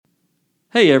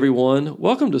Hey everyone,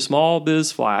 welcome to Small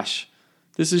Biz Flash.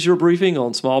 This is your briefing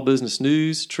on small business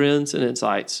news, trends, and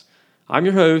insights. I'm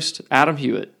your host, Adam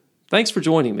Hewitt. Thanks for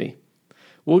joining me.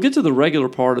 We'll get to the regular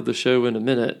part of the show in a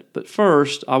minute, but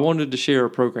first, I wanted to share a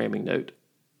programming note.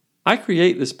 I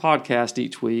create this podcast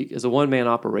each week as a one-man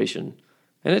operation,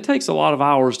 and it takes a lot of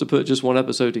hours to put just one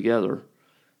episode together.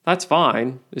 That's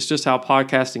fine, it's just how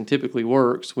podcasting typically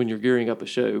works when you're gearing up a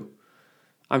show.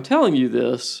 I'm telling you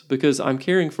this because I'm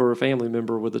caring for a family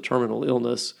member with a terminal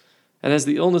illness, and as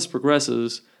the illness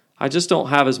progresses, I just don't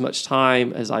have as much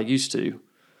time as I used to.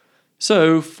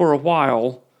 So, for a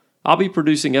while, I'll be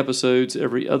producing episodes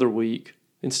every other week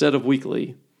instead of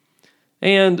weekly.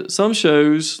 And some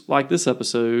shows, like this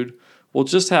episode, will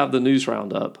just have the news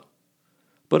roundup.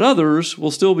 But others will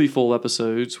still be full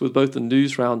episodes with both the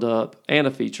news roundup and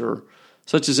a feature,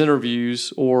 such as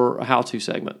interviews or a how-to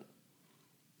segment.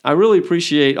 I really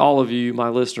appreciate all of you, my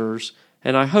listeners,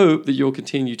 and I hope that you'll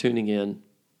continue tuning in.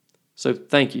 So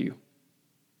thank you.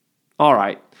 All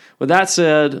right, with that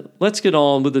said, let's get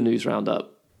on with the news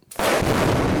roundup.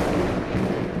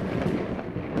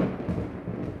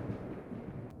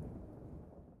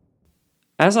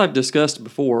 As I've discussed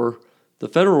before, the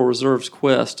Federal Reserve's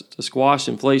quest to squash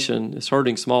inflation is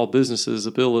hurting small businesses'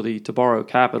 ability to borrow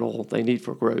capital they need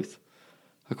for growth.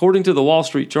 According to the Wall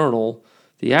Street Journal,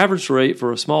 the average rate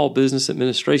for a small business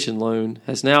administration loan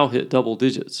has now hit double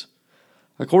digits.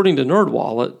 According to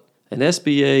NerdWallet, an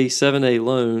SBA 7A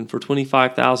loan for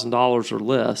 $25,000 or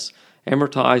less,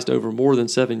 amortized over more than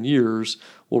 7 years,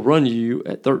 will run you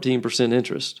at 13%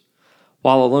 interest,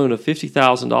 while a loan of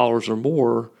 $50,000 or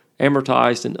more,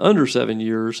 amortized in under 7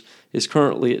 years, is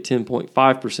currently at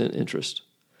 10.5% interest.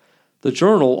 The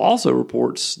Journal also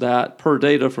reports that, per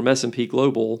data from S&P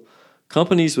Global,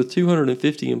 companies with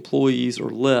 250 employees or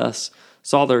less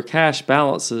saw their cash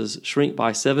balances shrink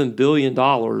by $7 billion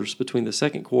between the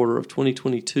second quarter of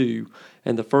 2022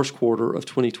 and the first quarter of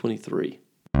 2023.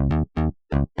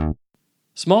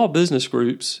 Small business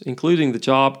groups, including the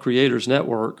Job Creators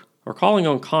Network, are calling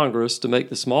on Congress to make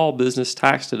the small business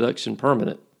tax deduction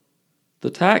permanent. The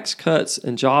Tax Cuts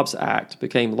and Jobs Act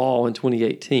became law in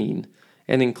 2018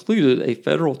 and included a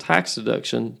federal tax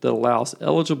deduction that allows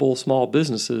eligible small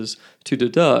businesses to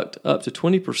deduct up to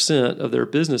 20% of their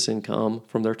business income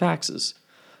from their taxes,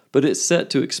 but it's set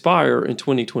to expire in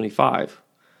 2025.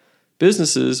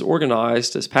 Businesses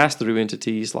organized as pass-through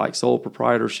entities like sole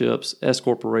proprietorships, S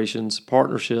corporations,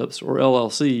 partnerships, or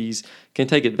LLCs can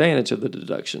take advantage of the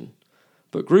deduction.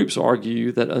 But groups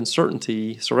argue that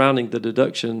uncertainty surrounding the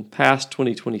deduction past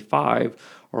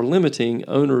 2025 are limiting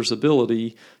owners'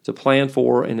 ability to plan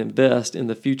for and invest in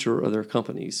the future of their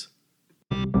companies.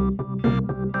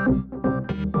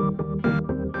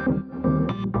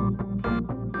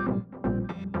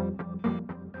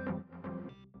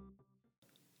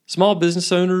 Small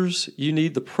business owners, you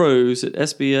need the pros at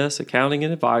SBS Accounting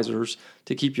and Advisors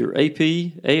to keep your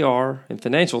AP, AR, and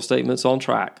financial statements on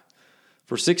track.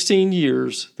 For 16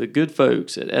 years, the good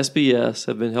folks at SBS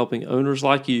have been helping owners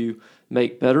like you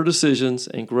make better decisions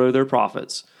and grow their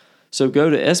profits. So go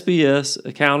to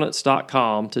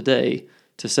sbsaccountants.com today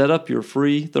to set up your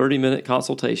free 30-minute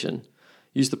consultation.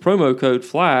 Use the promo code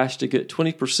FLASH to get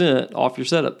 20% off your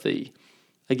setup fee.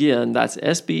 Again, that's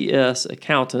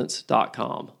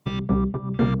sbsaccountants.com.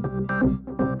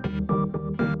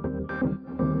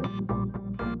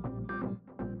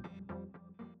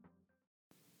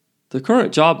 The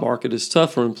current job market is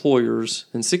tough for employers,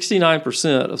 and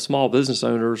 69% of small business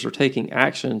owners are taking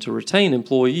action to retain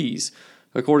employees,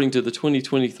 according to the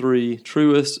 2023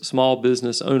 Truist Small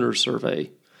Business Owners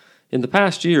Survey. In the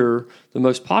past year, the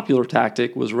most popular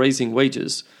tactic was raising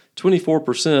wages.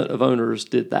 24% of owners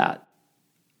did that.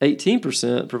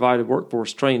 18% provided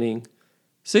workforce training,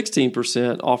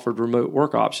 16% offered remote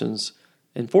work options,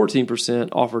 and 14%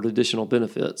 offered additional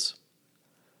benefits.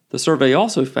 The survey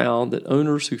also found that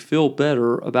owners who feel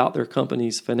better about their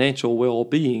company's financial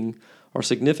well-being are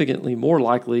significantly more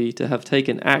likely to have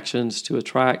taken actions to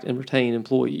attract and retain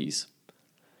employees.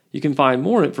 You can find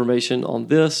more information on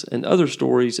this and other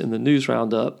stories in the news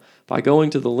roundup by going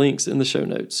to the links in the show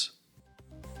notes.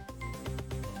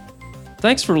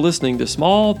 Thanks for listening to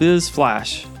Small Biz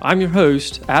Flash. I'm your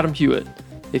host, Adam Hewitt.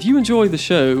 If you enjoy the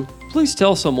show, please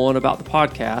tell someone about the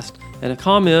podcast, and a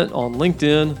comment on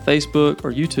LinkedIn, Facebook,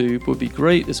 or YouTube would be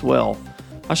great as well.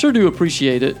 I sure do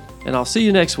appreciate it, and I'll see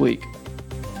you next week.